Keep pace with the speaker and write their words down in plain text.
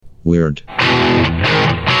Weird.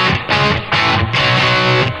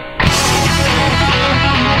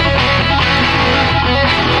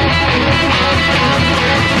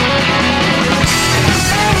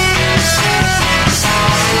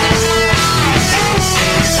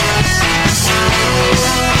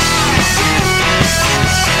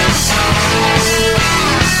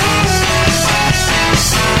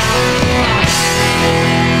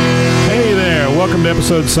 Welcome to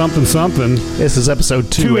episode something. This is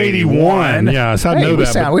episode 281. Yes, I know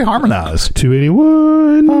that. We harmonized.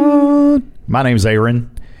 281. My name's Aaron,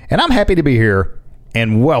 and I'm happy to be here,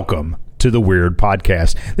 and welcome to the Weird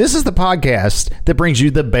Podcast. This is the podcast that brings you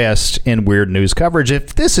the best in weird news coverage.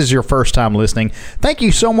 If this is your first time listening, thank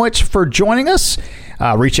you so much for joining us.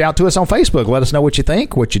 Reach out to us on Facebook. Let us know what you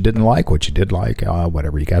think, what you didn't like, what you did like,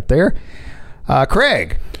 whatever you got there.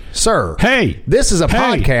 Craig, sir. Hey. This is a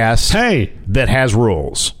podcast that has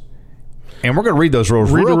rules. And we're going to read those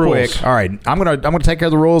rules real quick. All right. I'm going to take care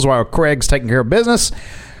of the rules while Craig's taking care of business.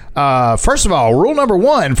 First of all, rule number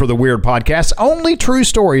 1 for the Weird Podcast, only true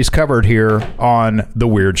stories covered here on The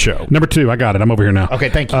Weird Show. Number 2, I got it. I'm over here now. Okay,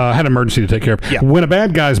 thank you. I had an emergency to take care of. Yeah. When a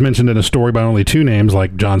bad guy is mentioned in a story by only 2 names,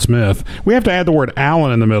 like John Smith, we have to add the word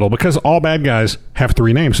Allen in the middle because all bad guys have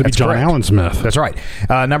 3 names. So it'd be John Allen Smith. That's right.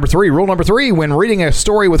 Rule number 3, when reading a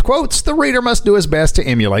story with quotes, the reader must do his best to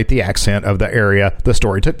emulate the accent of the area the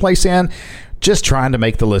story took place in. Just trying to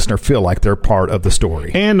make the listener feel like they're part of the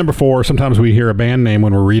story. And number 4, sometimes we hear a band name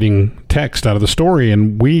when we're reading text out of the story,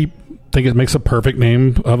 and we think it makes a perfect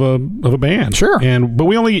name of a band. Sure. But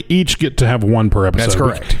we only each get to have 1 per episode. That's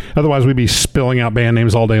correct. Otherwise, we'd be spilling out band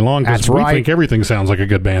names all day long because we think everything sounds like a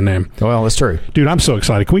good band name. Well, that's true. Dude, I'm so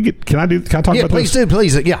excited. Can I talk about this?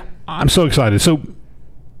 Please. Yeah. I'm so excited. So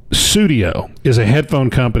Sudio is a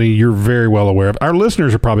headphone company you're very well aware of. Our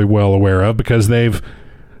listeners are probably well aware of because they've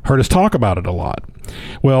heard us talk about it a lot.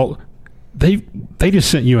 Well, they just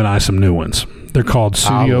sent you and I some new ones. They're called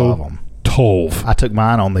Sudio Tolv. I took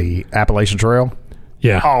mine on the Appalachian Trail.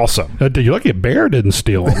 Yeah. Awesome. You're lucky a bear didn't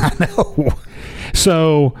steal them. I know.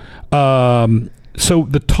 So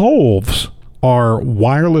the Tolvs are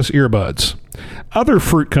wireless earbuds. Other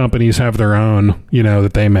fruit companies have their own,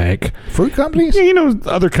 that they make. Fruit companies?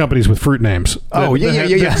 Other companies with fruit names. Oh, yeah.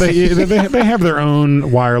 They have their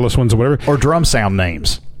own wireless ones or whatever. Or drum sound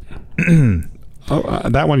names.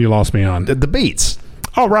 That one you lost me on. The Beats.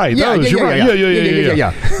 Oh, right. Those. You're right.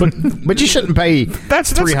 Yeah. But you shouldn't pay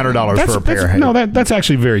 $300 for a pair. No, that's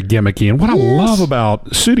actually very gimmicky. And what I love about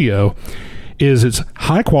Sudio is it's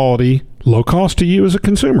high quality, low cost to you as a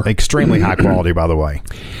consumer. Extremely high quality, by the way.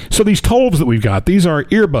 So these Tolvs that we've got, these are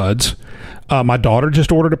earbuds. My daughter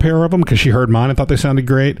just ordered a pair of them because she heard mine and thought they sounded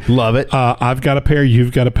great. Love it. I've got a pair.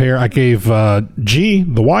 You've got a pair. I gave G,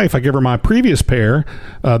 the wife, I gave her my previous pair.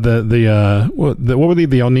 What were they?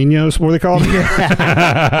 The El Ninos? What were they called?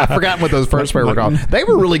 I've forgotten what those first pair were called. They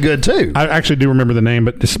were really good too. I actually do remember the name,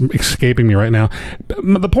 but it's escaping me right now.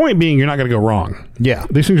 The point being, you're not going to go wrong. Yeah.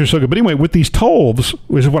 These things are so good. But anyway, with these Tolvs,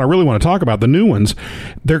 which is what I really want to talk about, the new ones,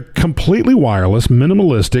 they're completely wireless,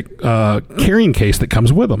 minimalistic carrying case that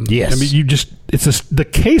comes with them. Yes. I mean, the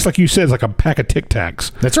case, like you said, is like a pack of Tic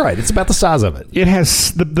Tacs. That's right. It's about the size of it. It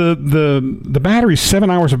has the battery, 7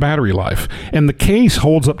 hours of battery life, and the case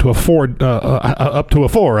holds up to a Ford. I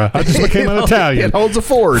just became an Italian. It holds a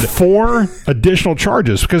Ford. 4 additional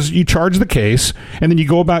charges because you charge the case, and then you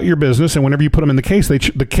go about your business, and whenever you put them in the case,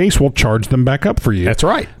 the case will charge them back up for you. That's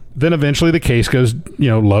right. Then eventually the case goes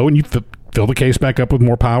low, and you fill the case back up with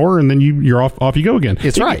more power, and then you're off you go again.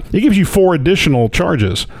 It's right. It gives you 4 additional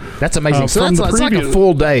charges. That's amazing. So that's like a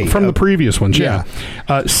full day. From the previous ones, yeah.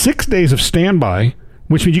 6 days of standby,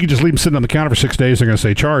 which means you can just leave them sitting on the counter for 6 days. They're going to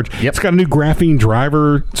say charge. Yep. It's got a new graphene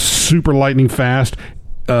driver, super lightning fast.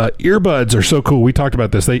 Earbuds are so cool. We talked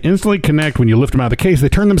about this. They instantly connect when you lift them out of the case. They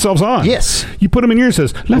turn themselves on. Yes. You put them in here, it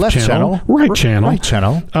says left channel, right channel. Right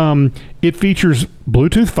channel. It features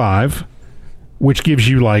Bluetooth 5, which gives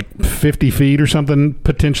you like 50 feet or something,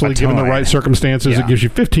 potentially, given the right circumstances. Yeah. It gives you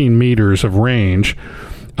 15 meters of range.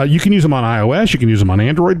 You can use them on iOS. You can use them on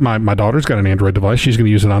Android. My daughter's got an Android device. She's going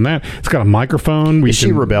to use it on that. It's got a microphone. Is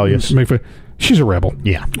she rebellious? She's a rebel.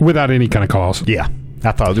 Yeah. Without any kind of cause. Yeah.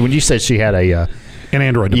 I thought when you said she had an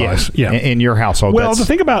Android device. Yeah. In your household. Well, the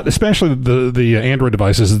thing about especially the Android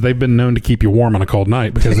devices is they've been known to keep you warm on a cold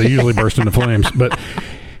night because they usually burst into flames. But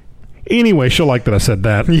anyway, she'll like that I said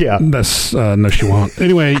that. Yeah. That's no, she won't.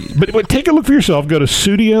 Anyway, but take a look for yourself. Go to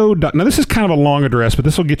Sudio. Now, this is kind of a long address, but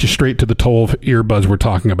this will get you straight to the Tolv earbuds we're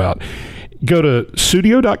talking about. Go to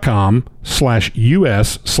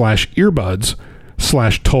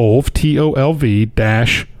sudio.com/US/earbuds/Tolv, TOLV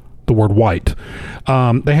the word white.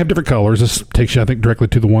 They have different colors. This takes you, I think, directly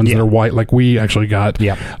to the ones that are white, like we actually got.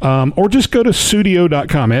 Or just go to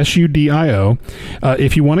Sudio.com, Sudio.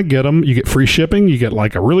 If you want to get them, you get free shipping. You get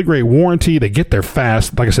like a really great warranty. They get there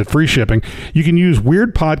fast. Like I said, free shipping. You can use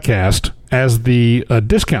Weird Podcast as the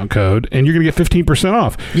discount code, and you're going to get 15%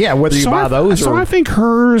 off. Yeah, whether you buy those or... So I think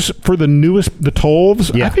hers, for the newest, the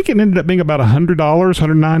Tolves, I think it ended up being about $100,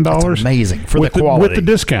 $109. That's amazing. For the quality. With the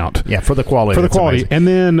discount. Yeah, for the quality. For the quality.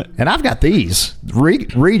 Amazing. And I've got these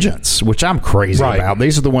Regents, which I'm crazy about.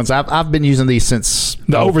 These are the ones I've been using these since...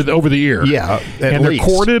 over the ear. Yeah, and they're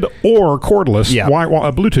corded or cordless. Yeah.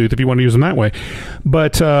 Bluetooth, if you want to use them that way.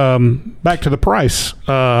 But back to the price.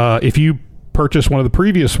 If you purchase one of the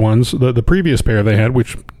previous ones, the previous pair they had,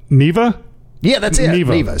 which Neva? Yeah, that's it.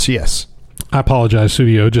 Nevas, yes. I apologize,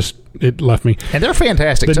 Sudio. It left me. And they're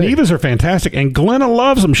fantastic, The Nevas are fantastic, and Glenna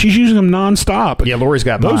loves them. She's using them nonstop. Yeah, Lori's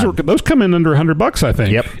got those. mine. Those come in under $100, I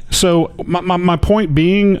think. Yep. So my point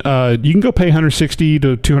being, you can go pay $160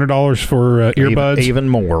 to $200 for earbuds, even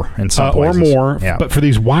more in some or places. more. Yeah. But for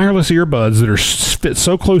these wireless earbuds that are fit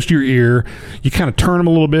so close to your ear, you kind of turn them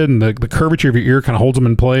a little bit, and the curvature of your ear kind of holds them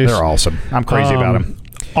in place. They're awesome. I'm crazy about them.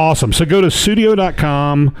 Awesome. So go to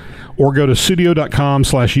Sudio.com or go to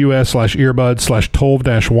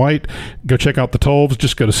Sudio.com/US/earbuds/Tolv-white. Go check out the Tolvs.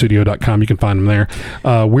 Just go to Sudio.com. You can find them there.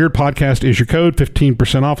 Weird Podcast is your code,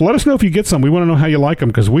 15% off. Let us know if you get some. We want to know how you like them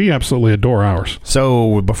because we absolutely adore ours.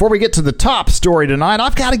 So before we get to the top story tonight,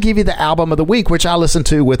 I've got to give you the album of the week, which I listened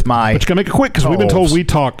to with my... But you got to make it quick because we've been told we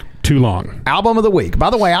talk too long. Album of the week. By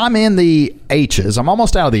the way, I'm in the H's. I'm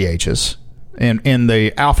almost out of the H's. In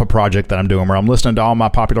the Alpha project that I'm doing, where I'm listening to all my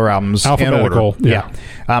popular albums in order. Yeah.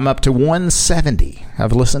 I'm up to 170.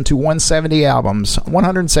 I've listened to 170 albums in the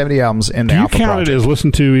Alpha project. Do you count it as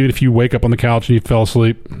listen to even if you wake up on the couch and you fell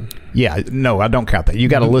asleep? Yeah, no, I don't count that. You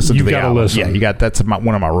got to listen to the album. Listen. Yeah, that's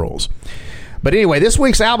one of my rules. But anyway, this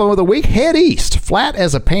week's album of the week, Head East, Flat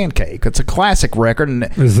as a Pancake. It's a classic record. And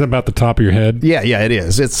is it about the top of your head? Yeah, it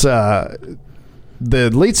is. It's the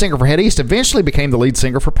lead singer for Head East eventually became the lead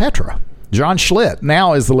singer for Petra. John Schlitt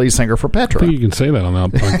now is the lead singer for Petra. I think you can say that on the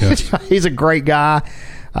podcast. He's a great guy.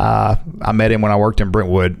 I met him when I worked in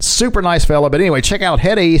Brentwood. Super nice fella. But anyway, check out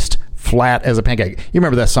Head East, Flat as a Pancake. You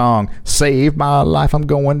remember that song, Save My Life, I'm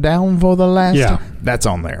Going Down for the Last Yeah. Time? That's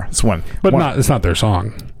on there. It's one. It's not their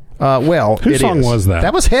song. Whose song was that?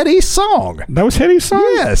 That was Head East's song. That was Head East's song?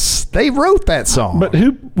 Yes. They wrote that song. But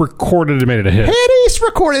who recorded it and made it a hit? Head East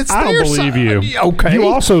recorded it. I don't believe you. Okay. You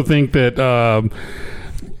also think that...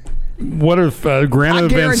 what if Greta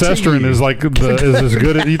Van Susteren is as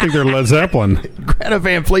good as you think they're Led Zeppelin? Greta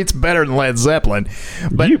Van Fleet's better than Led Zeppelin,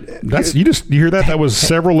 but you hear that? That was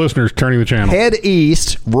several listeners turning the channel. Head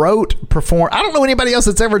East performed. I don't know anybody else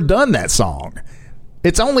that's ever done that song.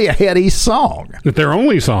 It's only a Head East song. It's their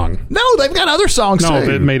only song. No, they've got other songs too. No,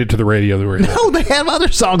 it made it to the radio. No, they have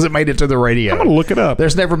other songs that made it to the radio. I'm going to look it up.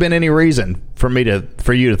 There's never been any reason for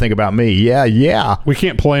you to think about me. Yeah. We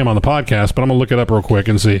can't play them on the podcast, but I'm going to look it up real quick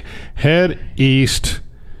and see. Head East,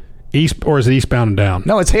 or is it Eastbound and Down?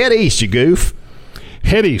 No, it's Head East, you goof.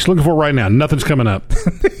 Head East, looking for it right now. Nothing's coming up.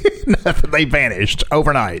 Nothing. They vanished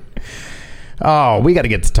overnight. Oh, we got to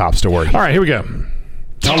get to the top story. All right, here we go.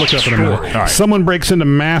 I'll look up in a minute. All right. Someone breaks into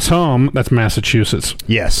Mass home. That's Massachusetts.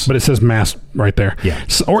 Yes. But it says Mass right there. Yeah.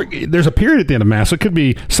 Or there's a period at the end of Mass. It could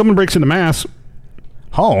be someone breaks into Mass.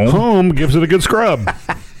 Home gives it a good scrub.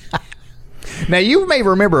 Now, you may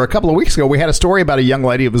remember a couple of weeks ago, we had a story about a young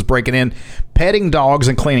lady who was breaking in, petting dogs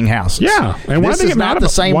and cleaning houses. Yeah. And why did they get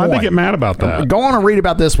mad about that? Go on and read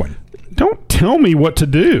about this one. Don't tell me what to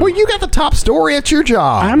do. Well, you got the top story at your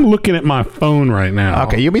job. I'm looking at my phone right now.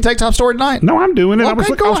 Okay, you want me to take top story tonight? No, I'm doing it. Okay,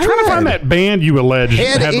 I was trying to find that band you alleged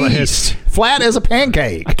Head East, Flat as a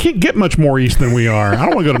Pancake. I can't get much more east than we are. I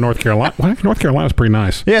don't want to go to North Carolina. Well, North Carolina's pretty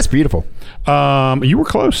nice. Yeah, it's beautiful. You were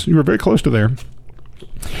close. You were very close to there.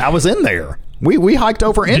 I was in there. We hiked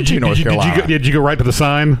over into North Carolina. Did you go right to the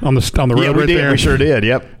sign on the road right there? We sure did.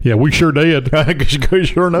 Yep. Yeah, we sure did.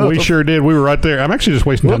 Sure enough. We sure did. We were right there. I'm actually just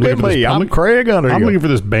wasting time looking for this. I'm Craig Underhill. I'm looking for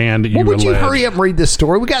this band that you alleged. Would you hurry up and read this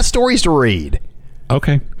story? We got stories to read.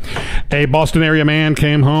 Okay. A Boston area man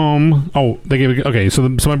came home. So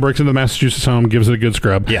someone breaks into the Massachusetts home, gives it a good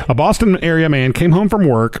scrub. Yeah. A Boston area man came home from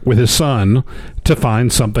work with his son to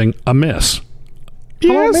find something amiss.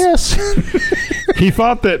 Yes. He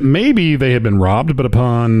thought that maybe they had been robbed, but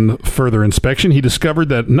upon further inspection, he discovered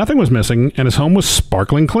that nothing was missing and his home was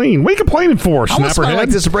sparkling clean. What are you complaining for, Snapperhead? I like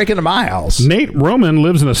this to break into my house. Nate Roman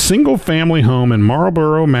lives in a single-family home in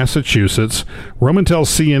Marlborough, Massachusetts. Roman tells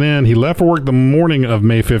CNN he left for work the morning of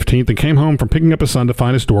May 15th and came home from picking up his son to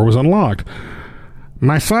find his door was unlocked.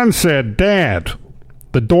 My son said, "Dad,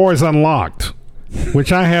 The door is unlocked,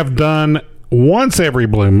 which I have done once every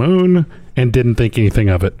blue moon and didn't think anything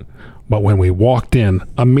of it. But when we walked in,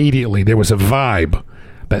 immediately there was a vibe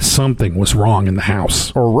that something was wrong in the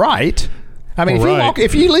house. All right. I mean,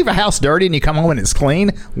 if you leave a house dirty and you come home and it's clean,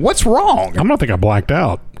 what's wrong? I don't think I blacked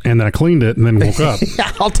out, and then I cleaned it and then woke up.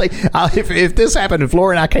 If this happened in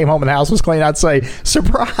Florida and I came home and the house was clean, I'd say,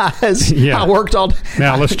 surprise, I worked all day.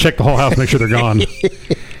 Now let's check the whole house, make sure they're gone.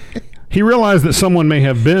 He realized that someone may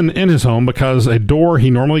have been in his home because a door he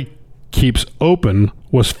normally keeps open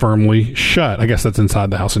was firmly shut. I guess that's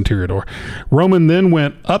inside the house interior door. Roman then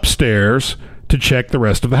went upstairs to check the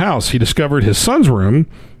rest of the house. He discovered his son's room,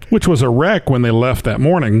 which was a wreck when they left that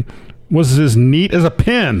morning, was as neat as a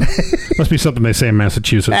pin. Must be something they say in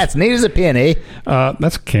Massachusetts. That's neat as a pin, eh?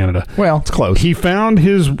 That's Canada. Well, it's close. He found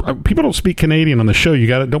his... people don't speak Canadian on the show. You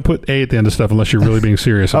got to don't put A at the end of stuff unless you're really being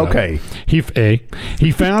serious about it. He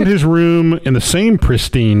found his room in the same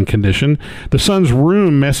pristine condition. The son's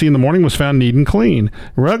room, messy in the morning, was found neat and clean.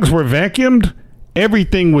 Rugs were vacuumed.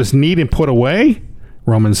 Everything was neat and put away,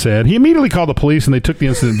 Roman said. He immediately called the police, and they took the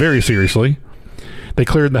incident very seriously. They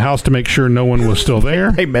cleared the house to make sure no one was still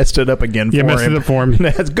there. They messed it up again for him. Messed it up for him.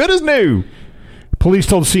 That's good as new. Police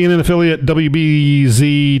told CNN affiliate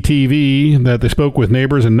WBZ-TV that they spoke with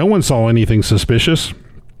neighbors and no one saw anything suspicious.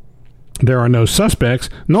 There are no suspects.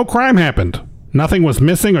 No crime happened. Nothing was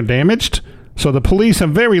missing or damaged. So the police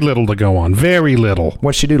have very little to go on. Very little.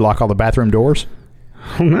 What'd she do, lock all the bathroom doors?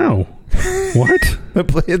 Oh, no. What?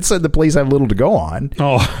 It said the police have little to go on.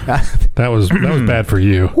 Oh, that was bad for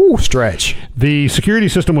you. Ooh, stretch. The security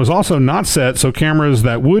system was also not set, so cameras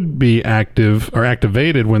that would be active or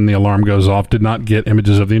activated when the alarm goes off did not get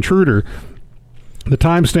images of the intruder. The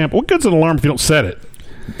timestamp, what good's an alarm if you don't set it?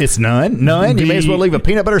 It's none. You may as well leave a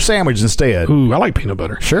peanut butter sandwich instead. Ooh, I like peanut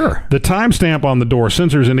butter. Sure. The timestamp on the door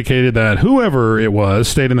sensors indicated that whoever it was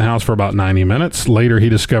stayed in the house for about 90 minutes. Later, he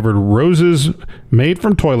discovered roses made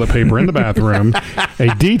from toilet paper in the bathroom,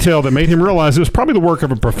 a detail that made him realize it was probably the work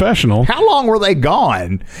of a professional. How long were they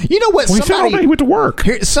gone? You know what? Well, he went to work.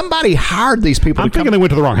 Somebody hired these people. I'm thinking they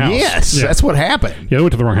went to the wrong house. Yes, that's what happened. Yeah, they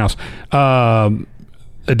went to the wrong house.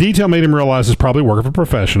 A detail made him realize it's probably work of a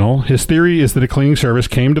professional. His theory is that a cleaning service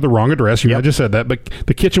came to the wrong address. I just said that, but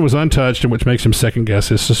the kitchen was untouched, which makes him second-guess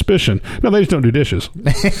his suspicion. No, they just don't do dishes.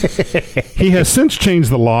 He has since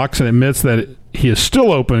changed the locks and admits that he is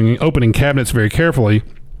still opening cabinets very carefully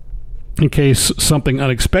in case something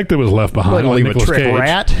unexpected was left behind. Like Nicolas Cage.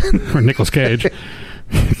 Rat. Or Nicolas Cage.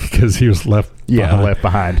 Because he was left behind. Left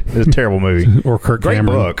behind. It's a terrible movie. Or Kirk Great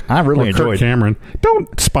Cameron. book. I really enjoyed Kirk Cameron.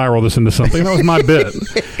 Don't spiral this into something. That was my bit.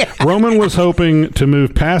 Roman was hoping to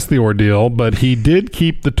move past the ordeal, but he did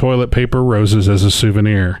keep the toilet paper roses as a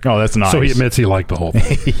souvenir. Oh, that's nice. So he admits he liked the whole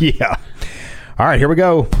thing. Yeah. All right, here we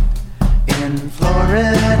go. In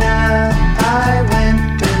Florida, I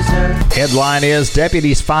went berserk. Headline is,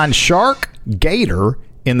 deputies find shark, gator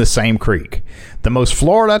in the same creek. The most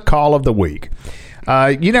Florida call of the week.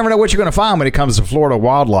 You never know what you're going to find when it comes to Florida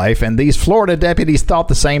wildlife, and these Florida deputies thought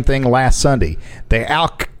the same thing last Sunday. How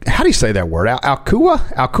do you say that word? Alachua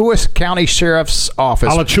County Sheriff's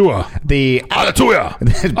Office. Alachua.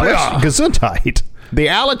 Gesundheit. The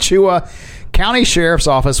Alachua County Sheriff's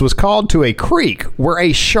Office was called to a creek where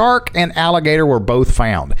a shark and alligator were both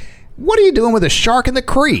found. What are you doing with a shark in the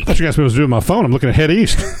creek? I thought you guys were supposed to do it with my phone. I'm looking at Head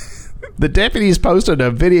East. The deputies posted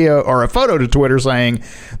a video or a photo to Twitter saying,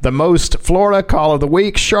 the most Florida call of the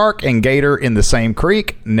week, shark and gator in the same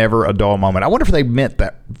creek, never a dull moment. I wonder if they meant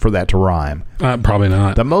that for that to rhyme. Probably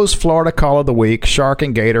not. The most Florida call of the week, shark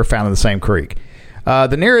and gator found in the same creek.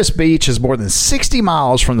 The nearest beach is more than 60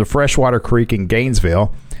 miles from the freshwater creek in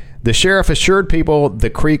Gainesville. The sheriff assured people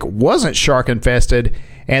the creek wasn't shark infested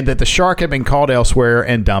and that the shark had been caught elsewhere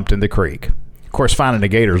and dumped in the creek. Of course, finding a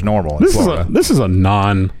gator is normal in Florida. This is a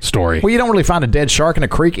non-story. Well, you don't really find a dead shark in a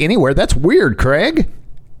creek anywhere. That's weird, Craig.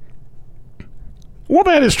 Well,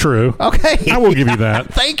 that is true. Okay. I will give you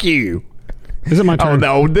that. Thank you. Is it my turn?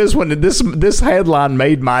 Oh, no. This headline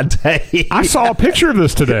made my day. I saw a picture of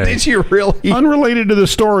this today. Did you really? Unrelated to the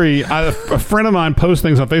story, a friend of mine posts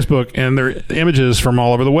things on Facebook, and they're images from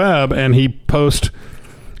all over the web, and he posts,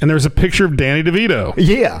 and there's a picture of Danny DeVito.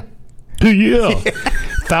 Yeah. Yeah.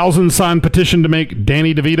 1,000 signed petition to make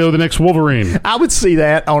Danny DeVito the next Wolverine. I would see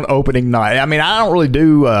that on opening night. I mean, I don't really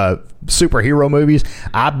do superhero movies.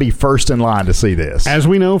 I'd be first in line to see this. As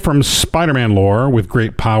we know from Spider-Man lore, with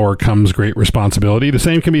great power comes great responsibility. The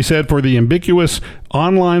same can be said for the ambiguous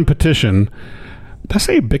online petition. Did I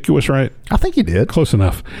say ubiquitous right? I think you did. Close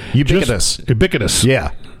enough. Ubiquitous. Ubiquitous.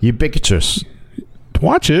 Yeah. Ubiquitous.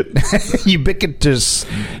 Watch it. Ubiquitous.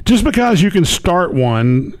 Just because you can start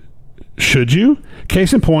one, should you?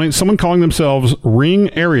 Case in point, someone calling themselves Ring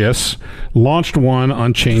Arius launched one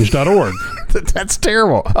on change.org. That's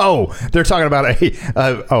terrible. Oh, they're talking about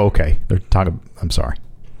okay. They're talking, I'm sorry.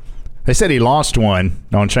 They said he launched one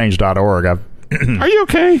on change.org. Are you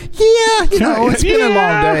okay? Yeah, it's been a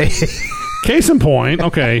long day. Case in point,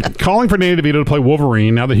 okay, calling for Danny DeVito to play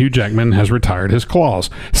Wolverine now that Hugh Jackman has retired his claws.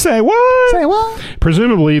 Say what? Say what?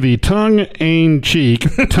 Presumably the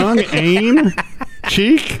tongue-ain-cheek.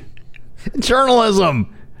 Tongue-ain-cheek?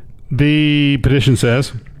 Journalism. The petition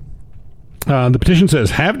says,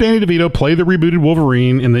 have Danny DeVito play the rebooted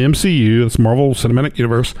Wolverine in the MCU, that's Marvel Cinematic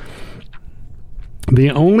Universe,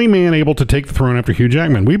 the only man able to take the throne after Hugh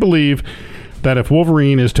Jackman. We believe that if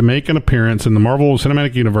Wolverine is to make an appearance in the Marvel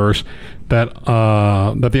Cinematic Universe, that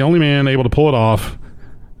the only man able to pull it off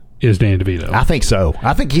is Danny DeVito. I think so.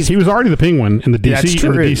 I think he was already the Penguin in the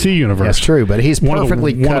DC universe. That's true, but he's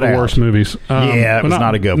perfectly cut out. One of the worst movies. It was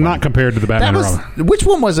not a good one. Not compared to the Batman and Robin. Which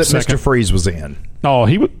one was it Second. Mr. Freeze was in? Oh,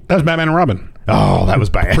 that was Batman and Robin. Oh, that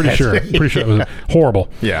was bad. Pretty sure it was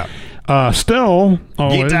horrible. Yeah. Still,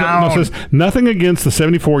 Get down. It says, nothing against the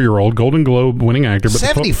 74-year-old Golden Globe winning actor. But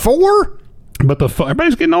 74? But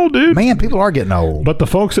everybody's getting old, dude. Man, people are getting old. But the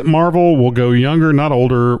folks at Marvel will go younger, not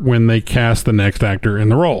older, when they cast the next actor in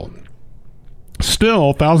the role.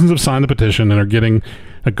 Still, thousands have signed the petition and are getting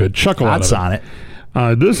a good chuckle out of it. I'd sign it.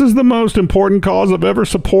 This is the most important cause I've ever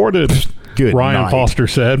supported. Good Ryan night. Foster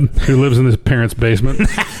said, who lives in his parents' basement.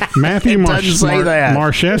 Matthew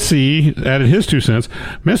Marchesi added his 2 cents.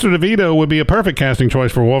 Mr. DeVito would be a perfect casting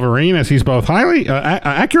choice for Wolverine, as he's both highly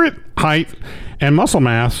accurate height and muscle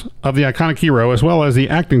mass of the iconic hero, as well as the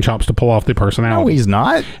acting chops to pull off the personality. No, he's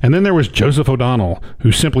not. And then there was Joseph O'Donnell,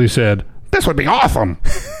 who simply said, "This would be awesome."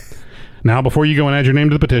 Now, before you go and add your name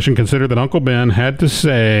to the petition, consider that Uncle Ben had to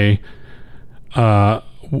say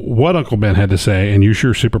what Uncle Ben had to say and use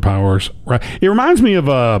your superpowers. Right? It reminds me of,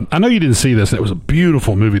 I know you didn't see this, and it was a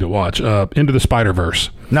beautiful movie to watch, Into the Spider-Verse.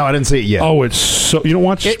 No, I didn't see it yet. Oh, it's so... You don't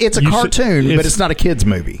watch... It's a cartoon, but it's not a kid's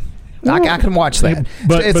movie. Well, I can watch that.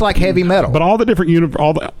 But it's like Heavy Metal. But all the different...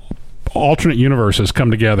 all the alternate universes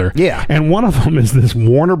come together. Yeah. And one of them is this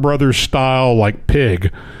Warner Brothers style, like,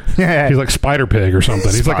 pig. He's like Spider Pig or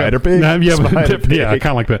something. He's Spider like Pig? Yeah, Spider-Pig. Yeah,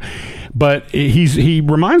 kind of like that. But he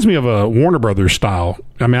reminds me of a Warner Brothers style.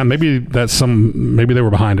 I mean, maybe maybe they were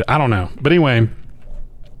behind it. I don't know. But anyway,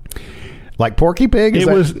 like Porky Pig. He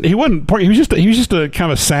wasn't Porky. He was just a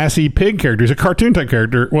kind of sassy pig character. He's a cartoon type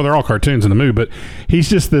character. Well, they're all cartoons in the movie, but he's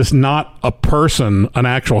just this not a person, an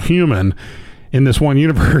actual human. In this one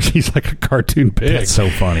universe, he's like a cartoon pig. That's so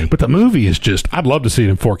funny. But the movie is just... I'd love to see it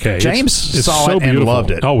in 4K. James saw it and loved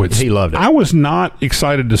it. Oh, he loved it. I was not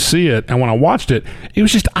excited to see it, and when I watched it, it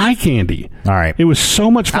was just eye candy. All right. It was so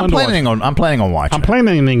much fun I'm planning on watching I'm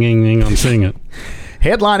planning on seeing it.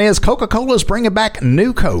 Headline is Coca-Cola's bringing back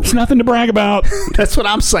new Coke. It's nothing to brag about. That's what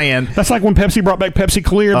I'm saying. That's like when Pepsi brought back Pepsi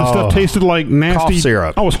Clear. The stuff tasted like nasty... cough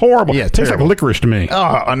syrup. Oh, it was horrible. Yeah, it tastes like licorice to me.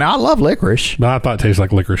 Oh, now I love licorice. But I thought it tasted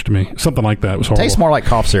like licorice to me. Something like that. It was horrible. Tastes more like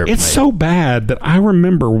cough syrup. It's so bad that I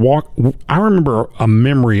remember a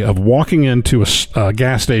memory of walking into a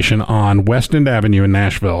gas station on West End Avenue in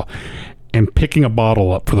Nashville and picking a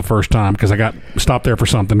bottle up for the first time because I got stopped there for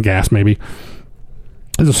something, gas maybe.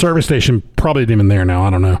 There's a service station, probably not even there now,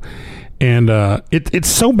 I don't know. And it's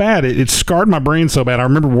so bad. It scarred my brain so bad. I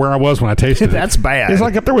remember where I was when I tasted it. That's bad. It's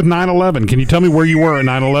like up there with 9/11. Can you tell me where you were at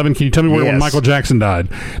 9/11? Can you tell me where when Michael Jackson died?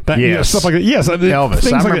 Stuff like that. Yes. Elvis.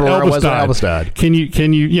 Things I like remember where I was when died. Elvis died. Can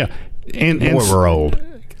you, yeah. And we're old.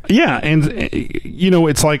 Yeah. And,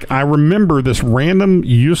 it's like I remember this random,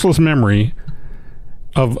 useless memory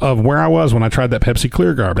of where I was when I tried that Pepsi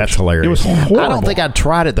Clear garbage. That's hilarious. It was horrible. I don't think I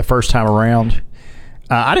tried it the first time around.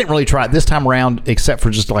 I didn't really try it this time around, except for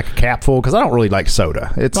just like a capful, because I don't really like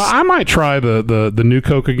soda. I might try the new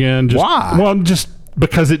Coke again. Why? Well, just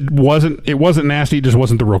because it wasn't nasty. It just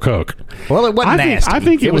wasn't the real Coke. Well, it wasn't nasty. I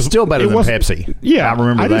think it was still better than Pepsi. Yeah, I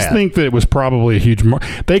remember that. I just think that it was probably a huge.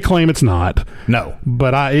 They claim it's not. No,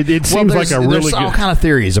 but it seems like a really. There's all kind of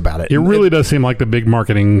theories about it. It really does seem like the big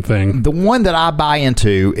marketing thing. The one that I buy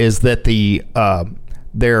into is that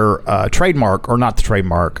their trademark, or not the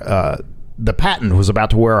trademark. The patent was about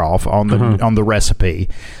to wear off on the recipe,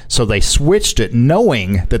 so they switched it,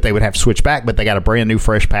 knowing that they would have to switch back. But they got a brand new,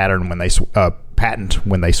 fresh patent when they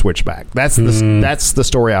switch back. That's the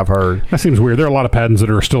story I've heard. That seems weird. There are a lot of patents that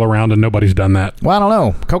are still around, and nobody's done that. Well, I don't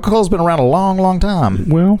know. Coca-Cola's been around a long, long time.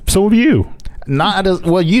 Well, so have you.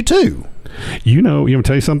 Well, you too. You want me to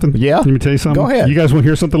tell you something? Yeah. Let me tell you something? Go ahead. You guys want to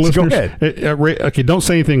hear something, listeners? Go ahead. Okay, don't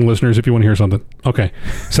say anything, listeners, if you want to hear something. Okay.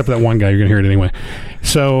 Except for that one guy, you're going to hear it anyway.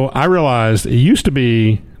 So I realized it used to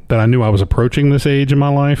be that I knew I was approaching this age in my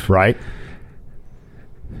life. Right.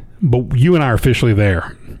 but you and I are officially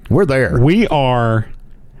there. We're there. We are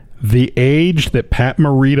the age that Pat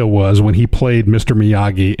Morita was when he played Mr.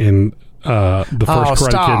 Miyagi in the first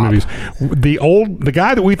Karate Kid movies. The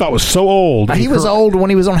guy that we thought was so old. He was old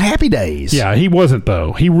when he was on Happy Days. Yeah, he wasn't,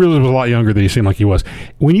 though. He really was a lot younger than he seemed like he was.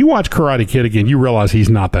 When you watch Karate Kid again, you realize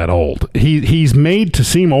he's not that old. He's made to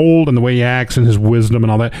seem old in the way he acts and his wisdom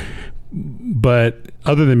and all that. But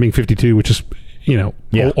other than being 52, which is,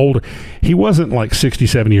 older, he wasn't like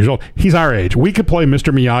 67 years old. He's our age. We could play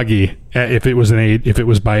Mr. Miyagi if it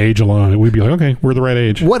was by age alone. We'd be like, okay, we're the right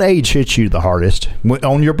age. What age hit you the hardest?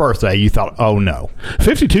 On your birthday, you thought, oh no.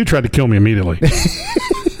 52 tried to kill me immediately.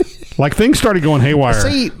 Like, things started going haywire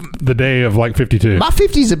the day of like 52. My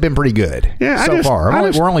 50s have been pretty good so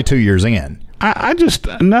far. We're only 2 years in.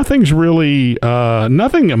 Nothing's really,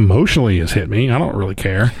 nothing emotionally has hit me. I don't really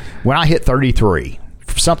care. When I hit 33,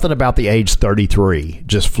 something about the age 33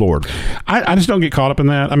 just floored me. I just don't get caught up in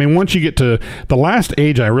that. I mean, once you get to the last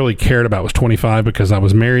age I really cared about was 25 because I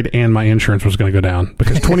was married and my insurance was going to go down.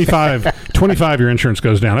 Because 25 your insurance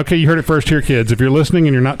goes down. Okay, you heard it first here, kids. If you're listening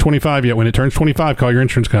and you're not 25 yet, when it turns 25, call your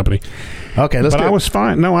insurance company. Okay, let's But I was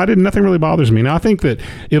fine. No, I didn't. Nothing really bothers me. Now, I think that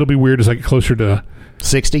it'll be weird as I get closer to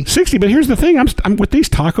 60, but here's the thing. I'm with these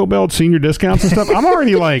Taco Bell senior discounts and stuff. I'm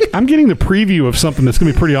already I'm getting the preview of something that's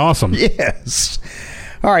going to be pretty awesome. Yes.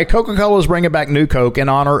 All right, Coca-Cola is bringing back New Coke in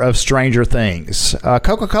honor of Stranger Things.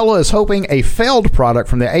 Coca-Cola is hoping a failed product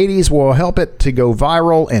from the 80s will help it to go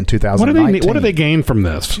viral in 2019. What do they gain from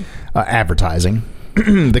this? Advertising.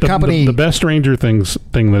 The company... The best Stranger Things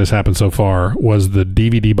thing that has happened so far was the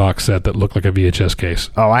DVD box set that looked like a VHS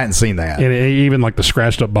case. Oh, I hadn't seen that. And even like the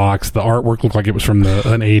scratched up box, the artwork looked like it was from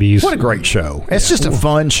an 80s. What a great show. It's just a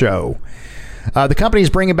fun show. The company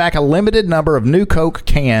is bringing back a limited number of New Coke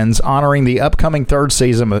cans honoring the upcoming third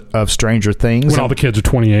season of Stranger Things. When all the kids are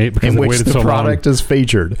 28 because they waited so long. In which the product is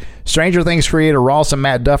featured. Stranger Things creator Ross and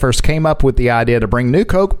Matt Duffers came up with the idea to bring New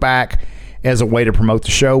Coke back as a way to promote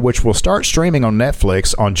the show, which will start streaming on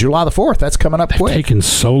Netflix on July the 4th. That's coming up quick. It's taken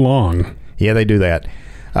so long. Yeah, they do that.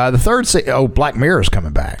 The third Black Mirror is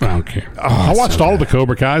coming back. I don't care. I watched all of the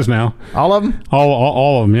Cobra Kais now. All of them?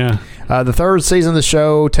 All of them, yeah. The third season of the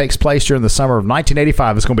show takes place during the summer of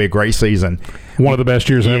 1985. It's going to be a great season. One of the best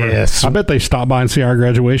years ever. Yes. I bet they stopped by and see our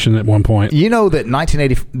graduation at one point. You know that the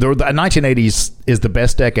 1980s is the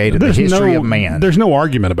best decade in the history of man. There's no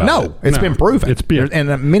argument about it. No, it's been proven. It's been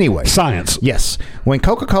in many ways. Science. Yes. When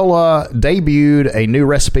Coca-Cola debuted a new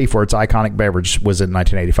recipe for its iconic beverage was in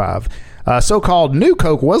 1985. So-called New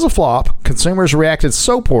Coke was a flop. Consumers reacted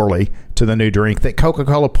so poorly to the new drink that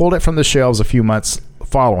Coca-Cola pulled it from the shelves a few months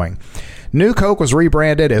following. New Coke was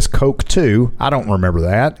rebranded as Coke 2. I don't remember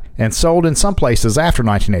that. And sold in some places after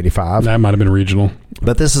 1985. That might have been regional.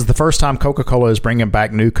 But this is the first time Coca-Cola is bringing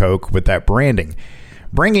back New Coke with that branding.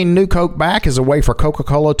 Bringing New Coke back is a way for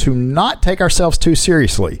Coca-Cola to not take ourselves too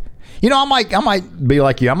seriously. I might be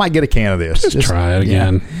like you. I might get a can of this. Just try it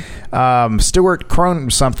again. Yeah. Stuart Cronin,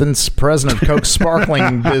 something's president of Coke's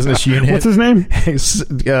sparkling business unit. What's his name?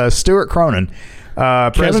 Stuart Cronin.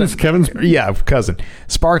 Kevin's cousin,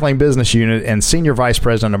 sparkling business unit and senior vice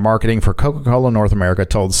president of marketing for Coca-Cola North America,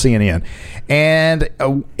 told CNN. And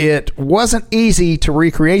it wasn't easy to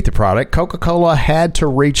recreate the product. Coca-Cola had to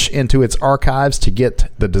reach into its archives to get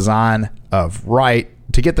the design of right.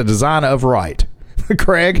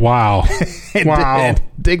 Craig. Wow. and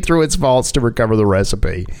dig through its vaults to recover the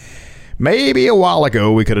recipe. Maybe a while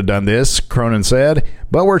ago we could have done this, Cronin said,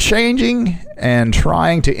 but we're changing and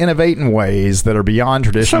trying to innovate in ways that are beyond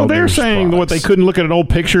traditional. So they're saying products. What, they couldn't look at an old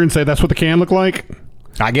picture and say that's what the can looked like?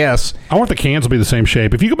 I guess. I want the cans to be the same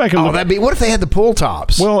shape. If you go back and look, what if they had the pull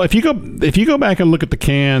tops? Well, if you go back and look at the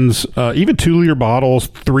cans, even 2-liter bottles,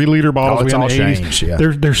 3-liter bottles, it's all in the 80s, changed. Yeah.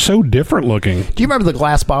 They're so different looking. Do you remember the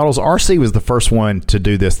glass bottles? RC was the first one to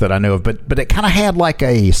do this that I know of, but it kind of had like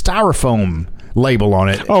a styrofoam label on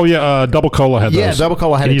it. Oh yeah, Double Cola had those. Yeah, Double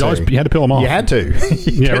Cola had it too. You had to peel them off. You had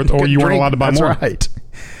to. Or you weren't allowed to buy more. That's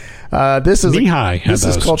right. This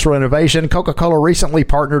is cultural innovation. Coca-Cola recently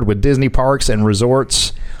partnered with Disney parks and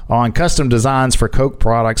resorts on custom designs for Coke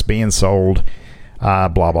products being sold. Blah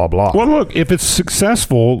blah blah. Well, look, if it's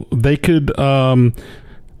successful, they could market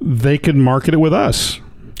it with us.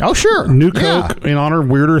 Oh sure, New Coke in honor of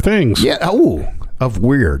weirder things. Yeah. Oh, of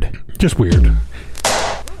weird. Just weird.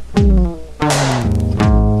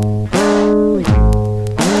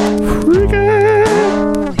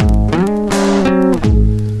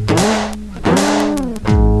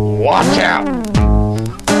 Watch out!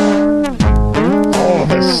 Oh,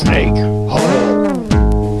 the snake hole.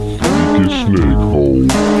 Freaky snake hole.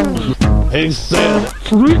 He said,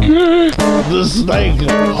 Freaky! the snake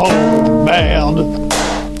hole band.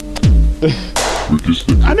 Ricky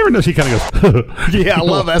Snake. I never noticed he kind of goes. Yeah, I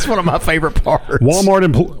love that's one of my favorite parts.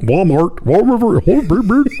 Walmart.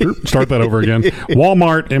 Start that over again.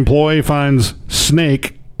 Walmart employee finds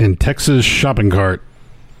snake in Texas shopping cart.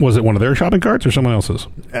 Was it one of their shopping carts or someone else's?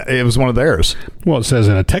 It was one of theirs. Well, it says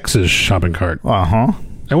in a Texas shopping cart. Uh-huh.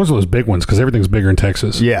 That was one of those big ones because everything's bigger in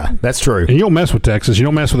Texas. Yeah, that's true. And you don't mess with Texas. You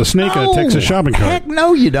don't mess with a snake in a Texas shopping cart. Heck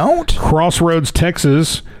no, you don't. Crossroads,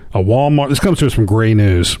 Texas, a Walmart. This comes to us from Gray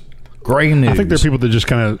News. Gray News. I think there are people that just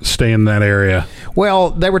kind of stay in that area. Well,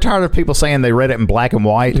 they were tired of people saying they read it in black and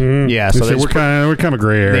white. Yeah, so They say, we're kind of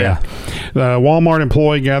gray area. Walmart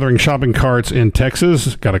employee gathering shopping carts in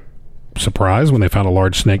Texas got a surprise when they found a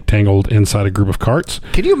large snake tangled inside a group of carts.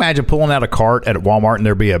 Can you imagine pulling out a cart at Walmart and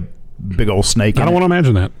there be a big old snake in I don't it? want to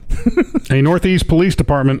imagine that. A Northeast Police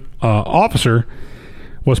Department officer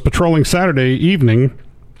was patrolling Saturday evening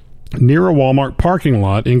near a Walmart parking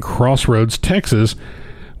lot in Crossroads, Texas,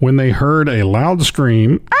 when they heard a loud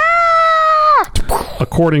scream.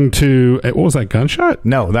 According to what was that, gunshot?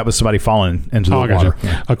 No, that was somebody falling into the I water. gotcha.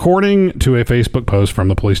 Yeah. According to a Facebook post from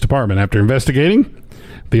the police department, after investigating,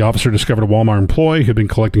 the officer discovered a Walmart employee who'd been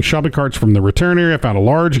collecting shopping carts from the return area, found a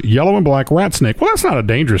large yellow and black rat snake. Well, that's not a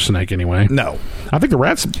dangerous snake anyway. No. I think the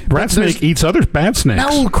rat snake eats other bad snakes.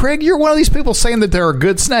 No, Craig, you're one of these people saying that there are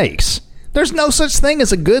good snakes. There's no such thing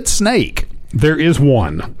as a good snake. There is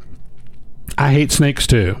one. I hate snakes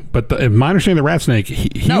too, but my understanding, the rat snake,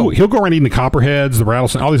 he'll go around eating the copperheads, the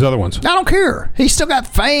rattlesnake, all these other ones. I don't care. He's still got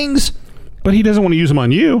fangs. But he doesn't want to use them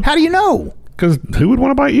on you. How do you know? Because who would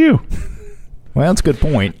want to bite you? Well, that's a good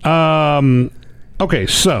point. Okay,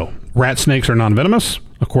 so rat snakes are non-venomous,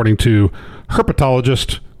 according to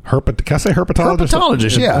herpetologist. Can I say herpetologist?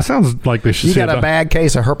 Herpetologist, yeah. That sounds like they should You say got a bad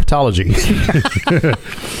case of herpetology.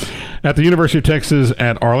 At the University of Texas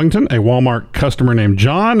at Arlington, a Walmart customer named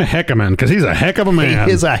John Heckerman, because he's a heck of a man.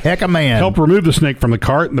 He is a heck of a man. Helped remove the snake from the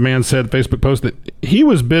cart. The man said in a Facebook post that he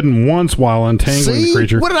was bitten once while untangling the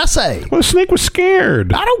creature. What did I say? Well, the snake was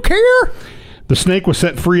scared. I don't care. The snake was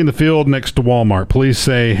set free in the field next to Walmart. Police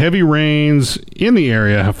say heavy rains in the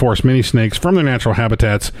area have forced many snakes from their natural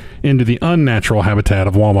habitats into the unnatural habitat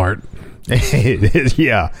of Walmart.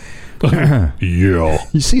 Yeah. Yeah.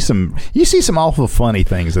 You see some awful funny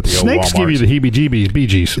things at the Snakes old Walmarts. give you the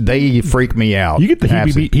heebie-jeebies. They freak me out. You get the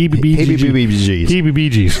heebie-jeebies.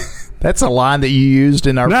 Heebie-jeebies. That's a line that you used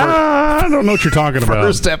in our I don't know what you're talking about.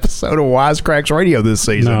 first episode of Wisecracks Radio this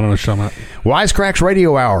season. No, I don't know what you're talking about. Wisecracks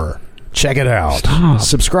Radio Hour. Check it out. Stop.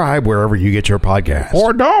 Subscribe wherever you get your podcast.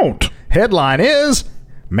 Or don't. Headline is,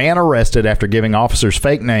 man arrested after giving officers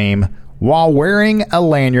fake name while wearing a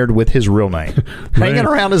lanyard with his real name hanging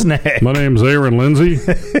around his neck. My name's Aaron Lindsay.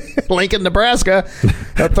 Lincoln, Nebraska.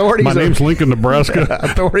 Authorities My name's Lincoln, Nebraska.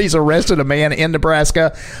 Authorities arrested a man in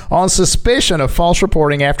Nebraska on suspicion of false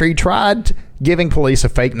reporting after he tried giving police a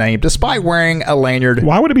fake name despite wearing a lanyard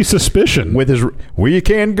Why would it be suspicion? with his "We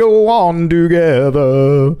can go on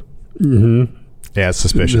together." Mm-hmm. Yeah, it's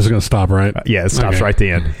suspicious. This is going to stop, right? Yeah, it stops Okay. right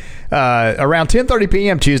then. Around 10:30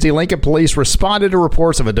 p.m. Tuesday, Lincoln police responded to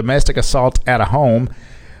reports of a domestic assault at a home.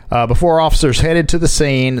 Before officers headed to the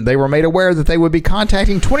scene, they were made aware that they would be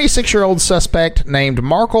contacting 26-year-old suspect named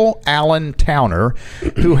Markle Allen Towner,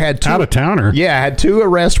 who had Out of towner? Yeah, had 2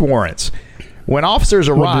 arrest warrants. When officers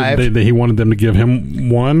arrived, He wanted them to give him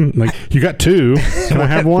one. Like, you got 2. Can I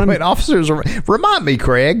have one? when officers remind me,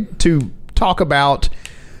 Craig, to talk about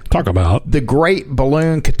Talk about. the Great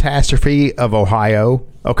Balloon Catastrophe of Ohio.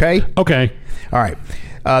 Okay. Okay. All right.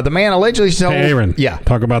 The man allegedly told... Hey, Aaron. Yeah.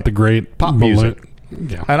 Talk about the great Pop balloon- music.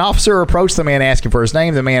 Yeah. An officer approached the man asking for his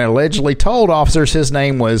name. The man allegedly told officers his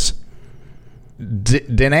name was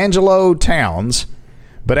Denangelo Towns.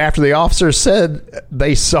 But after the officers said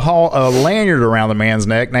they saw a lanyard around the man's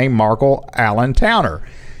neck named Markle Allen Towner.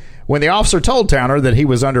 When the officer told Towner that he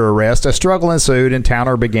was under arrest, a struggle ensued and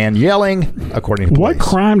Towner began yelling, according to police. What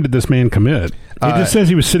crime did this man commit? It just says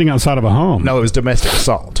he was sitting outside of a home. No, it was domestic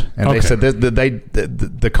assault. And they Okay. said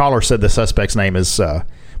the caller said the suspect's name is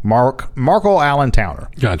Markle Allen Towner.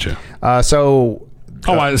 Gotcha. So...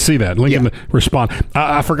 I see that. Lincoln yeah. respond.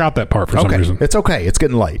 I forgot that part for some reason. It's okay. It's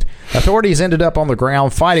getting late. Authorities ended up on the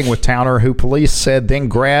ground fighting with Towner, who police said then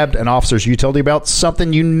grabbed an officer's utility belt,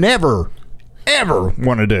 something you never, ever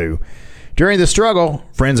want to do. During the struggle,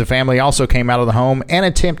 friends and family also came out of the home and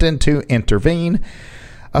attempted to intervene.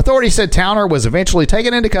 Authorities said Towner was eventually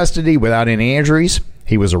taken into custody without any injuries.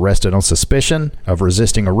 He was arrested on suspicion of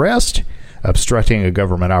resisting arrest, obstructing a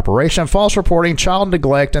government operation, false reporting, child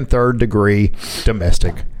neglect, and third-degree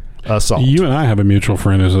domestic assault. You and I have a mutual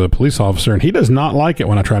friend who's a police officer, and he does not like it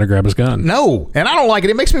when I try to grab his gun. No, and I don't like it.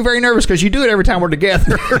 It makes me very nervous because you do it every time we're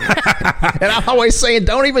together. And I'm always saying,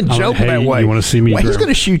 don't even joke hey, that way. you wanna see me Well, he's grab- going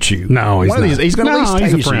to shoot you. No, he's One of not. these, he's going to at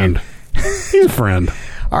least he's a tase friend. you. He's a friend.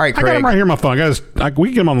 All right, I got Craig. him right here on my phone. Guys, we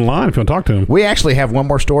can get him on the line if you want to talk to him. We actually have one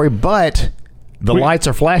more story, but the lights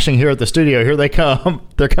are flashing here at the studio. Here they come.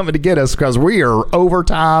 They're coming to get us because we are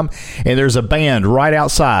overtime, and there's a band right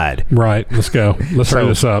outside. Right. Let's go. Let's hurry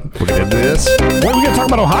this up. We're going to do this. Wait, we got to talk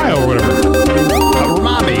about Ohio or whatever.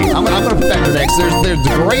 Remind me. I'm going to put that to next. There's the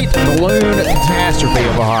great balloon catastrophe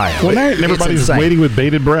of Ohio. Well, now It's everybody's insane. waiting with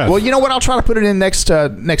bated breath. Well, you know what? I'll try to put it in next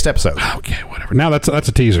episode. Okay, whatever. Now that's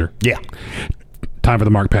a teaser. Yeah. Time for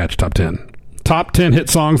the Mark Patch Top 10. Top 10 hit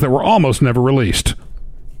songs that were almost never released.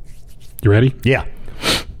 You ready? Yeah.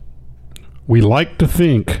 We like to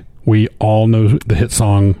think we all know the hit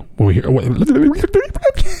song when we hear...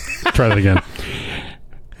 Try that again.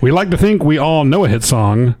 We like to think we all know a hit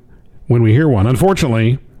song when we hear one.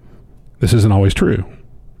 Unfortunately, this isn't always true.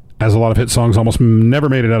 As a lot of hit songs almost never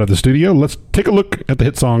made it out of the studio, let's take a look at the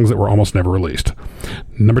hit songs that were almost never released.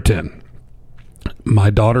 Number 10. My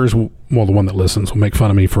daughters, well, the one that listens, will make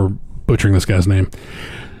fun of me for butchering this guy's name.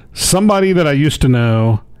 Somebody that I used to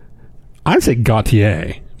know, I'd say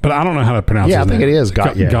Gautier, but I don't know how to pronounce his name. Yeah, I think it is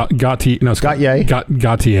Gautier. Gautier. No, it's Gautier?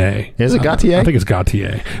 Gautier. Is it Gautier? I think it's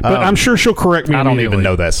Gautier. But I'm sure she'll correct me I don't immediately. even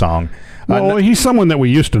know that song. Well, he's someone that we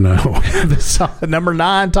used to know. The song, number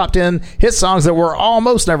 9, top 10 hit songs that were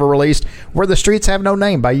almost never released, Where the Streets Have No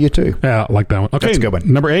Name by U2. Yeah, I like that one. Okay, That's a good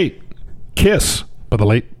one. Number 8, Kiss by the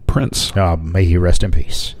late Prince. May he rest in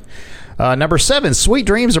peace. Number 7, Sweet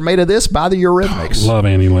Dreams Are Made of This by the Eurythmics. Love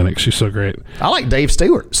Annie Lennox. She's so great. I like Dave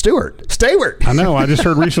Stewart. I know. I just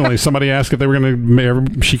heard recently somebody asked if they were going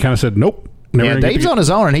to... She kind of said, nope. Never Yeah, gonna get Dave's to- on his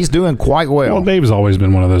own, and he's doing quite well. Well, Dave's always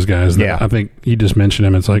been one of those guys that Yeah. I think you just mentioned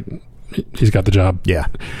him. It's like he's got the job. Yeah.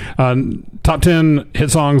 Top 10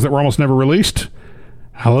 hit songs that were almost never released.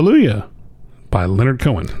 Hallelujah by Leonard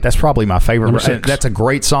Cohen. That's probably my favorite. Number 6. That's a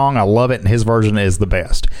great song. I love it, and his version is the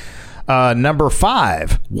best. Number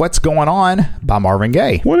 5, What's Going On by Marvin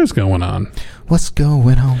Gaye. What is going on? What's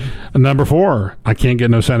going on? Number 4, I Can't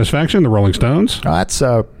Get No Satisfaction, the Rolling Stones. That's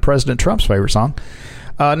President Trump's favorite song.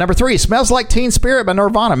 Number 3, Smells Like Teen Spirit by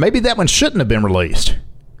Nirvana. Maybe that one shouldn't have been released.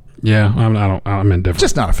 Yeah, I'm indifferent.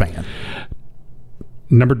 Just not a fan.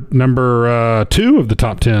 Number 2 of the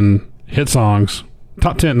top 10 hit songs.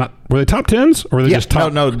 Top 10, were they top 10s or were they Yeah, just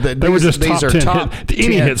top? no, they were just these top are 10 top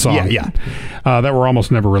any 10. hit song. Yeah. That were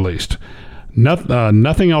almost never released.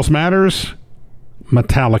 Nothing Else Matters.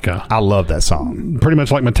 Metallica. I love that song. Pretty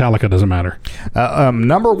much like Metallica doesn't matter.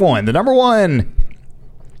 Number 1, the number 1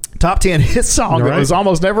 top 10 hit song You're that right. was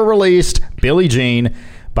almost never released, Billie Jean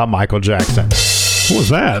by Michael Jackson. What was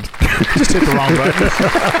that? Just hit the wrong button.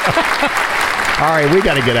 All right, we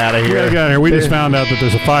got to get out of We here. gotta get out of here. We just found out that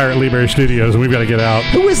there's a fire at Lee Berry Studios, and we've got to get out.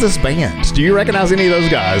 Who is this band? Do you recognize any of those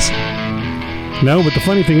guys? No, but the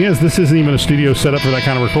funny thing is, this isn't even a studio set up for that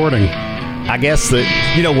kind of recording. I guess that,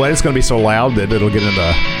 you know what, it's going to be so loud that it'll get into...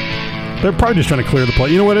 They're probably just trying to clear the plate.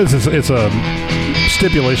 You know what it is? It's a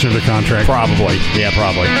stipulation of their contract. Probably. Yeah,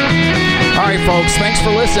 probably. All right, folks, thanks for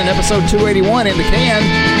listening. Episode 281 in the can.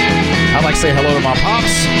 I'd like to say hello to my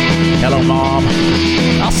pops. Hello, Mom.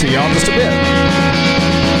 I'll see y'all in just a bit.